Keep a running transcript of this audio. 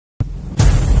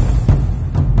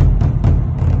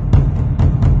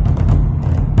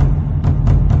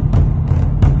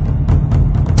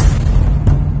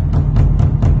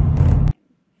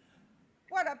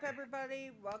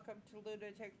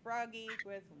Lunatic Froggy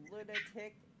with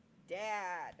Lunatic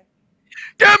Dad.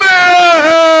 Come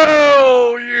on!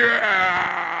 Hell Yeah!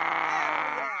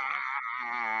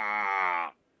 yeah!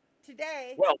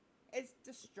 Today Well, is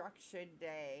Destruction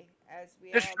Day, as we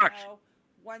all destruction. know.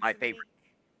 Once My a favorite.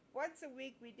 week, once a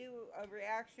week we do a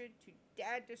reaction to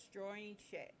Dad destroying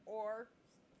shit or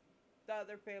the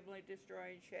other family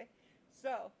destroying shit.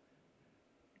 So,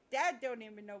 Dad don't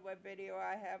even know what video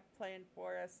I have planned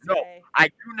for us No, today. I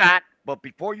do not. But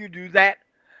before you do that,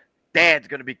 Dad's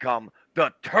going to become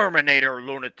the Terminator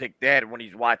lunatic dad when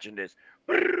he's watching this.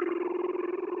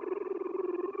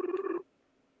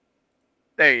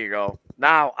 There you go.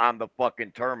 Now I'm the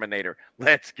fucking Terminator.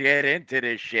 Let's get into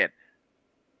this shit.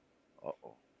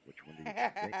 Uh-oh. Which one did you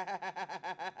pick?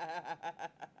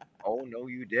 Oh, no,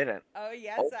 you didn't. Oh,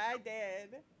 yes, Oh, I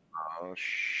did. oh,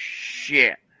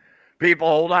 shit. People,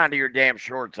 hold on to your damn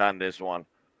shorts on this one.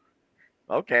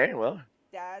 Okay, well.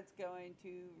 Dad's going to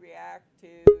react to.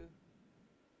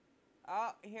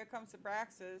 Oh, here comes the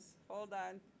Braxes. Hold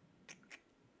on.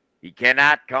 He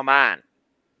cannot come on.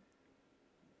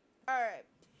 All right.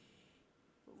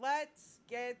 Let's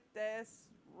get this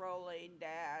rolling,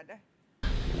 Dad.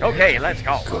 Okay, let's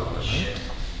go. Shit.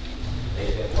 They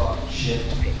been talking shit.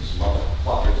 These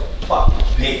motherfuckers are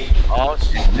fucking pig. Oh,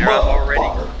 shit. They're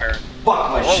already prepared.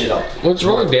 Fuck my shit up. What's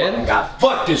wrong, Dad? God,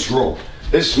 fuck this room.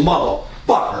 This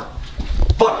motherfucker.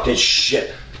 Fuck this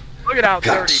shit. Look at how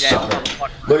dirty that Cocksucker.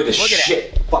 motherfucker. Look at this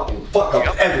shit. Fucking fuck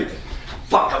up everything.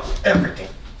 Fuck up everything.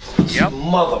 Yep.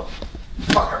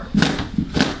 Motherfucker.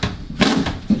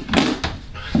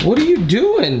 What are you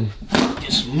doing? Fuck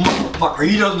this motherfucker.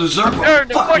 He doesn't deserve a Tearing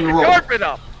the fucking fucking room. carpet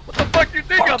up. What the fuck you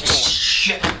think Fuck I'm this doing?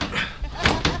 shit.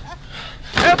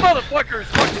 That motherfucker is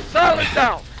fucking solid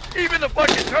down. Even the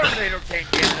fucking Terminator can't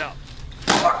get it up.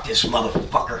 Fuck this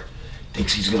motherfucker.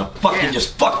 Thinks he's gonna fucking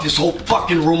just fuck this whole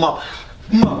fucking room up.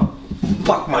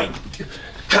 Fuck my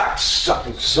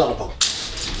cocksucking son of a.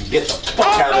 Get the fuck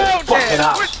out of this fucking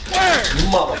house.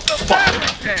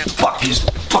 Motherfucker. Fuck his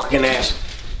fucking ass.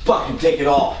 Fucking take it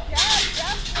all. Get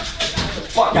the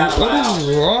fuck out of my What house.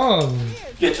 is wrong?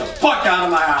 Get the fuck out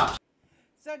of my house.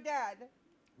 So, Dad.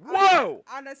 Whoa!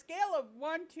 On a scale of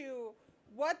 1 to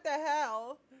what the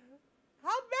hell, how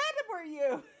mad were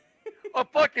you? A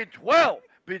fucking 12.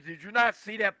 But did you not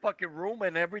see that fucking room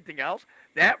and everything else?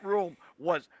 That room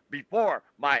was before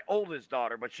my oldest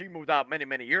daughter, but she moved out many,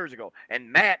 many years ago.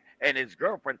 And Matt and his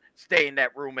girlfriend stay in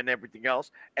that room and everything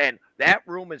else. And that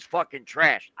room is fucking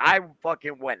trash. I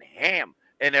fucking went ham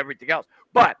and everything else.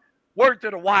 But word to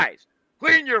the wise,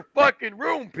 clean your fucking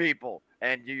room, people.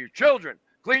 And your children,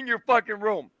 clean your fucking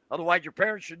room. Otherwise, your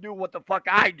parents should do what the fuck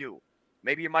I do.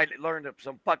 Maybe you might learn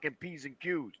some fucking P's and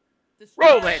Q's.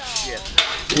 Roll that shit.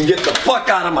 And get the fuck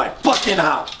out of my fucking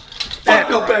house.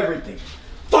 Fuck up everything.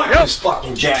 Fuck this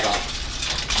fucking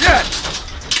jagoff. Yes.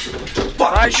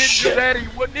 Fuck If I this didn't shit. do that, he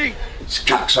wouldn't eat. This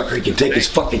cocksucker, he can take his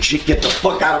fucking shit, get the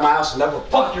fuck out of my house, and never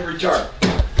fucking return.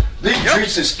 He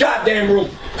treats this goddamn room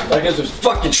like it's his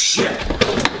fucking shit.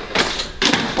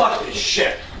 Fuck this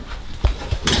shit.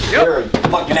 There, you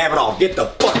fucking have it all. Get the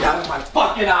fuck out of my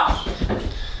fucking house.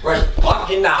 Right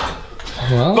fucking now.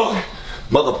 Well, Look,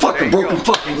 motherfucker, broken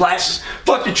fucking glasses.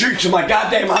 Fucking treats in my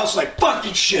goddamn house like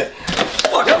fucking shit.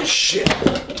 Fucking shit.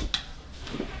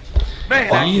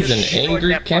 Man, I he's should've an destroyed angry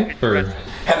that fucking camper. dresser.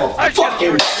 Have a I should have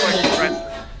fucking. destroyed the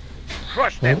dresser.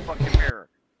 Crushed that fucking mirror.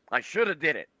 I should have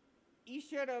did it. You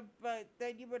should have, but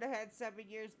then you would have had 7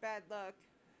 years bad luck.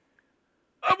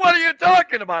 What are you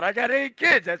talking about? I got 8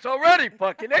 kids. That's already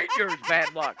fucking 8 years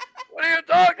bad luck. What are you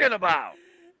talking about?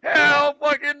 Hell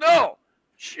fucking no.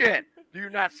 Shit. Do you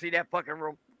not see that fucking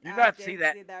room? Do you not see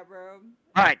that? See that room.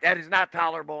 All right, that is not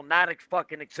tolerable, not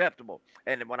fucking acceptable.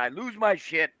 And when I lose my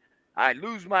shit, I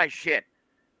lose my shit.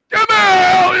 Come on,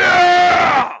 hell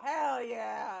yeah! Hell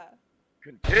yeah.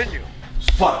 Continue.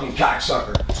 Fucking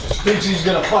cocksucker. Thinks he's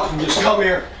gonna fucking just come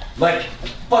here like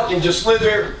fucking just live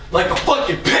here like a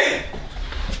fucking pig.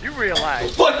 You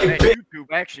realize Fucking that bitch. YouTube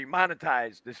actually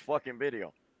monetized this fucking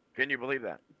video. Can you believe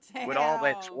that? With all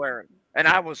that Damn. swearing. And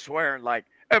I was swearing like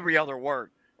every other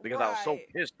word because I was so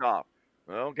Right. pissed off.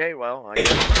 Okay, well, I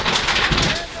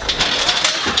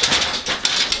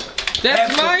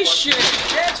that's my shit.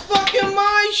 That's fucking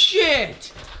my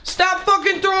shit. Stop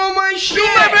fucking throwing my shit. You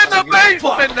live in the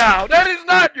basement now. That is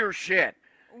not your shit.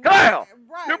 Kyle,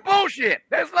 Right. you're bullshit.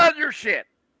 That's not your shit.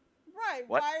 Right.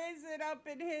 What? Why is it up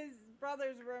in his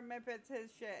brother's room if it's his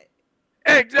shit?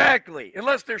 Exactly.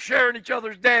 Unless they're sharing each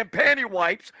other's damn panty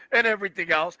wipes and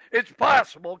everything else. It's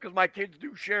possible because my kids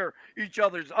do share each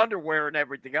other's underwear and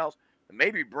everything else. And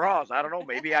maybe bras. I don't know.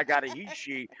 Maybe I got a he,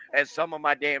 she as some of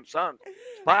my damn sons.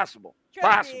 It's possible. It's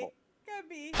possible. at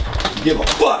me. Give a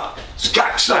fuck.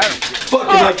 Scott sucker. Fucking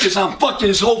like this, I'm fucking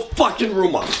this whole fucking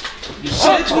room up.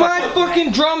 It's my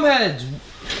fucking drum heads.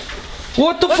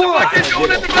 What the fuck? What you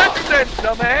doing in the bedroom then,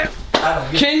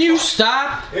 dumbass? Can you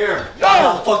stop? Here,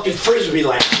 I'll fucking frisbee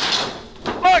land.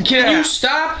 Can you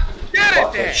stop? Get it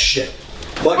Fuck then. that shit.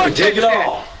 Fucking take it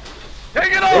all. Take it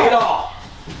Take it off. all.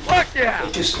 Fuck yeah.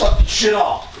 Take this fucking shit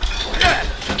off. Yeah.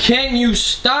 Can you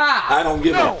stop? I don't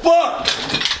give a fuck.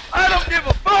 I don't give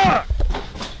a fuck.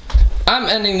 I'm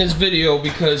ending this video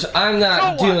because I'm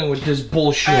not dealing with this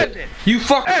bullshit. End it. You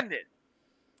fuck. End it.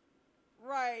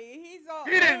 Right, he's all.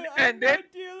 He didn't I'm end not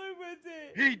it. dealing with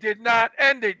it. He did not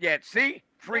end it yet. See?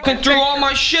 Fucking threw all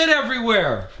my shit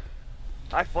everywhere.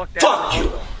 I fucked that. Fuck you.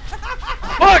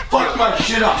 Fuck my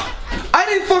shit up. I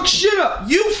didn't fuck shit up.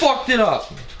 You fucked it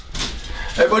up.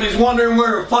 Everybody's wondering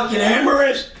where a fucking hammer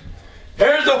is.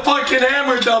 Here's a fucking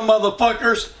hammer, dumb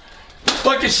motherfuckers.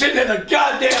 Fucking sitting in a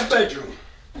goddamn bedroom.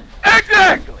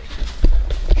 Exactly.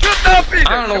 Should not be there.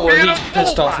 I don't know what he's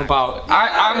pissed off about.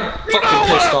 I'm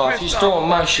fucking pissed off. He's throwing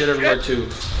my shit everywhere too.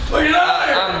 Look at out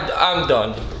here. I'm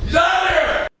done. He's out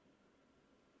here.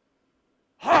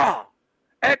 Huh.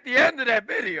 At the end of that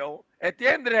video,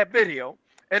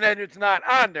 and then it's not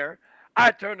on there, I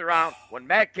turned around when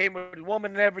Matt came with the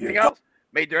woman and everything else,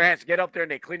 made their ass get up there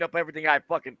and they cleaned up everything I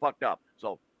fucking fucked up.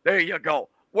 So there you go.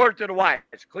 Word to the wise.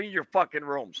 Clean your fucking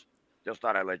rooms. Just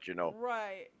thought I'd let you know.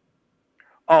 Right.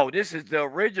 Oh, this is the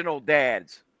original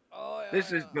dad's. Oh, yeah.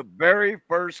 This is the very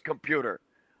first computer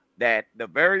the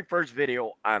very first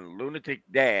video on Lunatic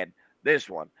Dad. This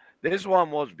one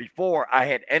was before I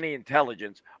had any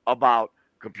intelligence about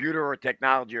computer or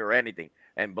technology or anything.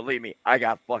 And believe me, I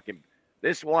got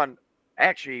this one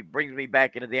actually brings me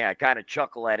back into the day. I kind of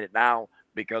chuckle at it now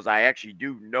because I actually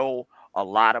do know a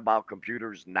lot about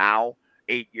computers now,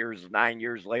 9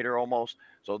 years later almost.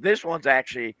 So this one's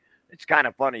actually, it's kind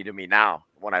of funny to me now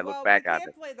when I look back on it. We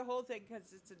can't play the whole thing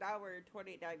because it's an hour and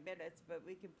 29 minutes, but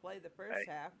we can play the first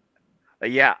half.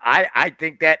 Yeah, I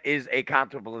think that is a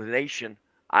compilation.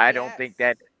 I don't think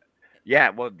that.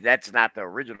 Yeah, well, that's not the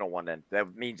original one then.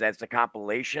 That means that's the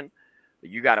compilation.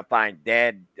 You got to find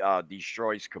Dad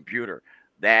Destroys Computer.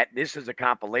 This is a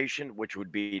compilation, which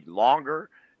would be longer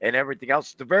and everything else.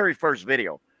 It's the very first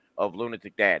video of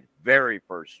Lunatic Dad. Very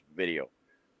first video.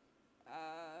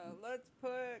 Let's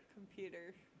put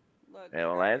computer. Look, Yeah,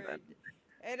 well,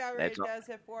 it already does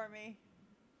it for me.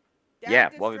 Dad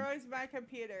destroys my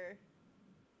computer.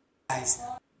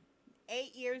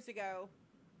 8 years ago.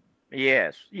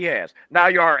 Yes. Now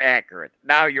you are accurate.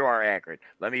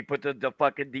 Let me put the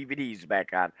fucking DVDs back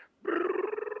on.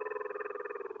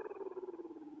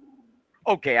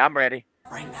 Okay, I'm ready.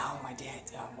 Right now, my dad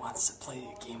wants to play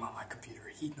a game on my computer.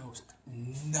 He knows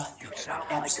nothing,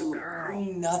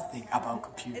 absolutely nothing about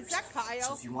computers. Is that Kyle?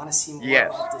 So if you want to see more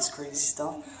about this crazy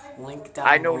stuff, link down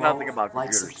I know below. nothing about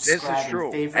computers. Like, This is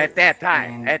true. At that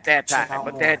time.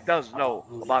 But Dad does know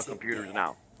about computers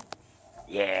now.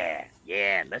 Yeah.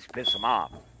 Let's piss him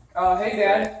off. Hey,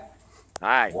 Dad.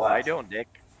 Hi. What? How you doing, Dick?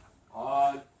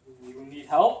 You need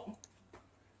help?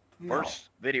 First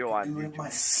video on Do it YouTube.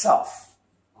 myself.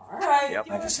 Alright. Yep.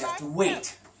 I just have to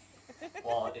wait.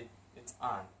 Well, it's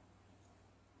on.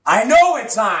 I know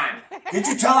it's on. Can't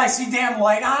you tell I see damn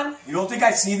light on? You don't think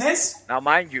I see this? Now,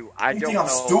 mind you, I You don't think I'm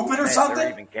know stupid or that something?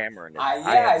 there's even camera in it.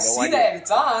 I see that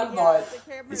it's on, but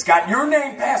It's got your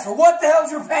name password. What the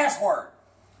hell's your password?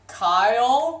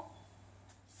 Kyle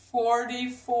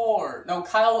 44. No,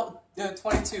 Kyle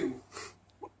 22.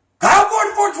 Kyle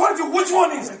 4422. Which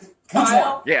one is it? Which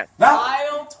Kyle? one? Yeah. Now,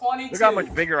 Kyle 22. Look how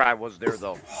much bigger I was there,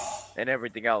 though, and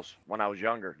everything else when I was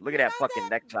younger. Look at that Not fucking that-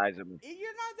 neck size of me. You're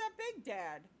not that big,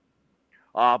 Dad.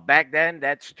 Back then,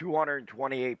 that's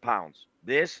 228 pounds.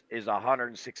 This is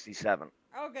 167.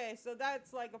 Okay, so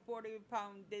that's like a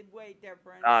 40-pound weight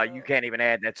difference. You can't even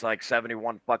add. That's like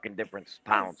 71 fucking difference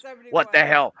pounds. 71. What the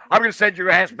hell? I'm gonna send your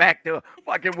ass back to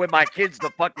fucking with my kids to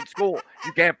fucking school.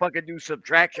 You can't fucking do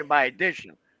subtraction by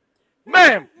addition.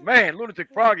 Man, Lunatic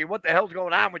Froggy, what the hell's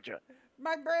going on with you?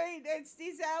 My brain, it's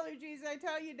these allergies. I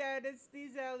tell you, Dad, it's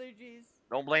these allergies.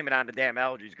 Don't blame it on the damn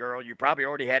allergies, girl. You probably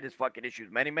already had this fucking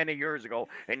issues many years ago,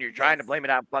 and you're trying to blame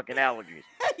it on fucking allergies.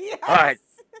 Yes. All right,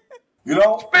 you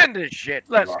know, spin this shit.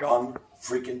 Let's you are go.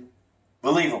 unfreaking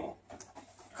believable.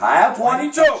 Kyle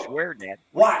 22. Swear, Dad.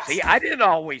 Watch. See, I didn't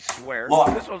always swear.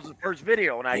 Look. This was the first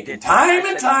video, and I Taking did. time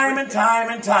and time and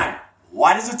time and time.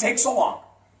 Why does it take so long?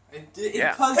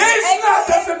 Yeah. Because It's not,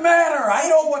 doesn't matter. I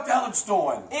know what the hell it's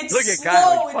doing. it's Look at slow.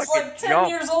 Kyle. He It's fucking like 10 jumped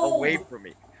years old. away from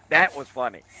me. That was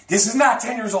funny. This is not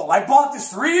 10 years old. I bought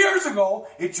this 3 years ago.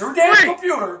 It's your damn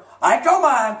computer. I come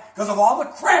on because of all the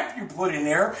crap you put in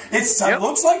there. It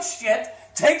looks like shit.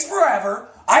 Takes forever.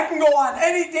 I can go on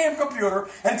any damn computer,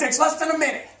 and it takes less than a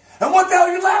minute. And what the hell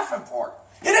are you laughing for?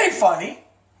 It ain't funny.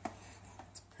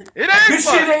 It ain't This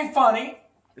funny. shit ain't funny.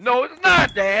 No, it's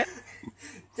not, Dad.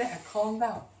 Dad, calm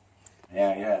down.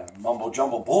 Yeah, mumbo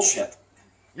jumbo bullshit.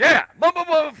 Yeah,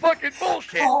 fucking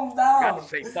bullshit. Calm down. Got to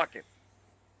say fucking.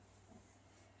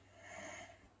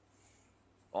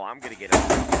 Oh, I'm gonna get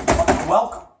it.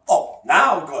 Welcome. Oh,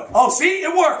 now good. Oh, see,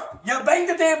 it worked. You bang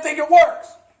the damn thing, it works.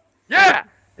 Yeah,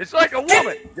 it's like a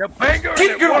woman. You bang her and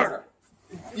Keep it going. works.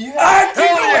 I can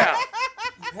Hell do yeah.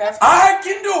 it. You have to. I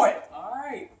can do it.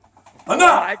 Alright.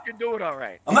 Enough. I can do it all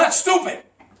right. I'm not stupid.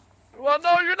 Well,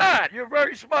 no, you're not. You're a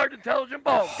very smart, intelligent,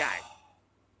 bald guy.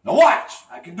 Now watch.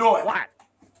 I can do it. What?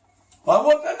 Well,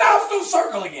 now let's do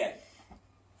circle again.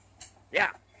 Yeah.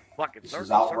 Fucking This is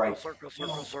circle, outright.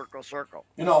 circle.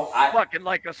 You know, Fucking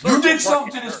like a circle. you did something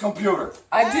fucking to this circle. computer.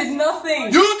 I did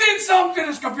nothing. You did something to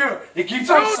this computer. It keeps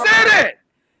on Who circling. did it?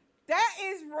 That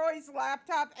is Roy's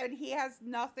laptop, and he has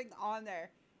nothing on there.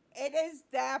 It is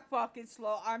that fucking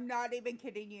slow. I'm not even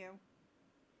kidding you.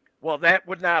 Well, that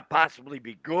would not possibly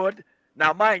be good.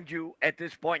 Now, mind you, at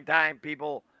this point in time,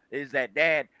 people, is that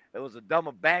Dad, it was a dumb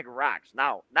bag of rocks.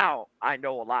 Now I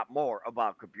know a lot more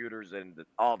about computers and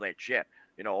all that shit,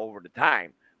 you know, over the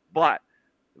time. But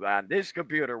this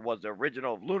computer was the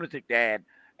original of Lunatic Dad,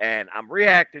 and I'm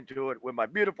reacting to it with my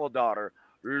beautiful daughter,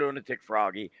 Lunatic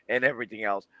Froggy, and everything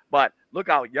else. But look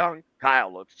how young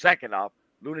Kyle looks. Second off,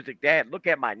 Lunatic Dad, look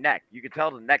at my neck. You can tell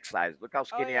the neck size. Look how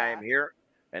skinny I yeah. am here.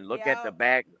 And look Yeah. at the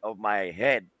back of my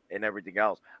head and everything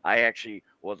else. I actually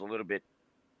was a little bit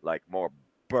like more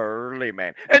burly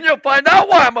man. And you'll find out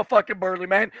why I'm a fucking burly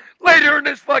man later in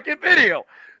this fucking video.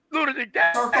 Lunatic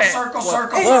Dad. Circle. It's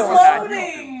Oh,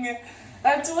 loading.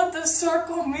 That's what the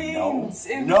circle means.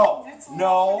 No. It's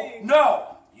loading.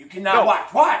 You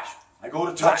cannot watch. I go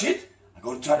to touch it.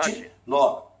 Touch it.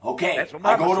 Look, okay. That's what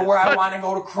I Mama go to said. where I Touch want to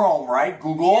go to Chrome, right?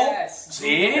 Google. Yes.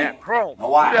 See? Yeah, Chrome. Now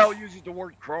watch. Who the hell uses the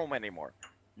word Chrome anymore?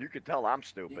 You can tell I'm You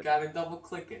stupid. gotta double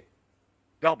click it.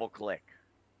 Double click.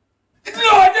 No,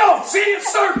 I don't. See,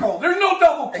 it's circle. There's no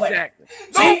double click. Exactly.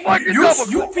 See, No fucking you double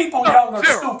click. people No, young are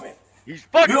zero. stupid. He's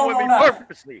fucking You don't with me know nothing.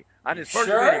 purposely on his first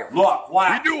Sure? video. Look,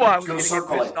 watch. He knew I was It's going to get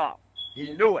circle pissed it. off.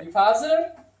 He knew You it.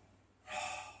 positive?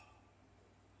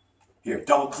 Here,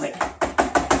 double click.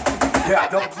 Here, I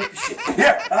double click the shit.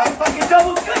 Here, I fucking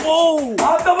double click it. Whoa.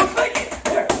 I'll double click it.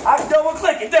 Here, I double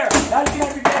click it. There. Now you can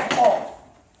have your back phone.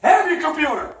 Have your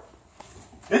computer.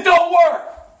 It don't work.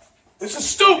 This is If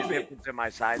stupid. it's in my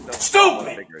size, though.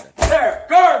 Stupid. There,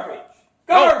 garbage.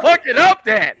 Don't fuck it up,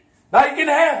 Dad. Now you can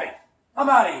have it. I'm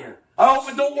out of here. I hope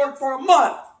it don't work for a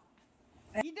month.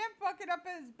 You didn't fuck it up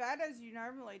as bad as you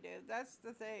normally do. That's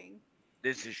the thing.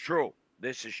 This is true.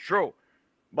 This is true.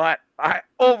 But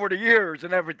over the years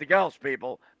and everything else,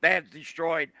 people, Dad's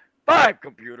destroyed 5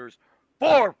 computers,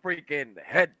 4 freaking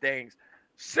head things,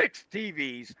 6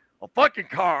 TVs, a fucking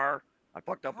car. I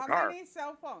fucked up a How car. many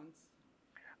cell phones?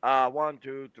 1,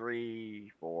 2,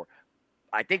 3, 4.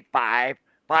 I think 5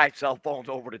 cell phones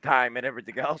over the time and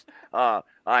everything else.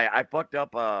 I fucked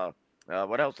up.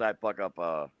 What else did I fuck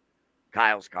up?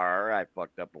 Kyle's car. I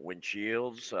fucked up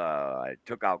windshields. I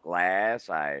took out glass.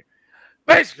 I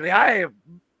have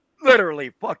literally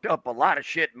fucked up a lot of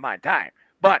shit in my time.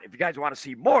 But if you guys want to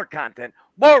see more content,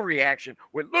 more reaction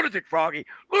with Lunatic Froggy,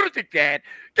 Lunatic Dad,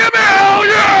 give me a hell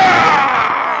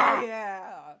yeah!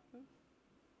 Yeah.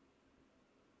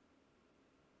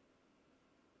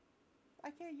 I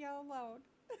can't yell loud.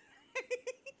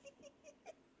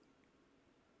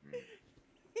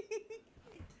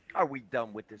 Are we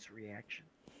done with this reaction?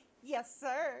 Yes,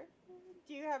 sir.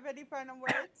 Do you have any final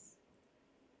words?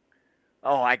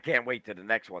 Oh, I can't wait to the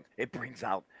next one. It brings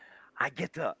out, I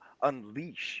get to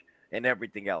unleash and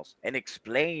everything else and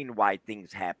explain why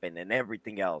things happen and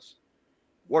everything else.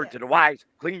 Word to the wise,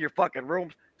 clean your fucking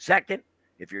rooms. Second,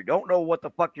 if you don't know what the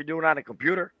fuck you're doing on a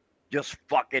computer, just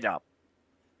fuck it up.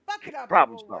 Fuck it up.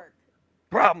 Problem It will solved.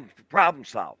 work. Problem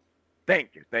solved.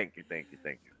 Thank you.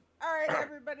 All right,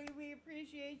 everybody. We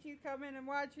appreciate you coming and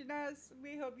watching us.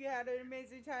 We hope you had an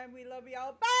amazing time. We love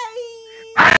y'all.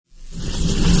 Bye.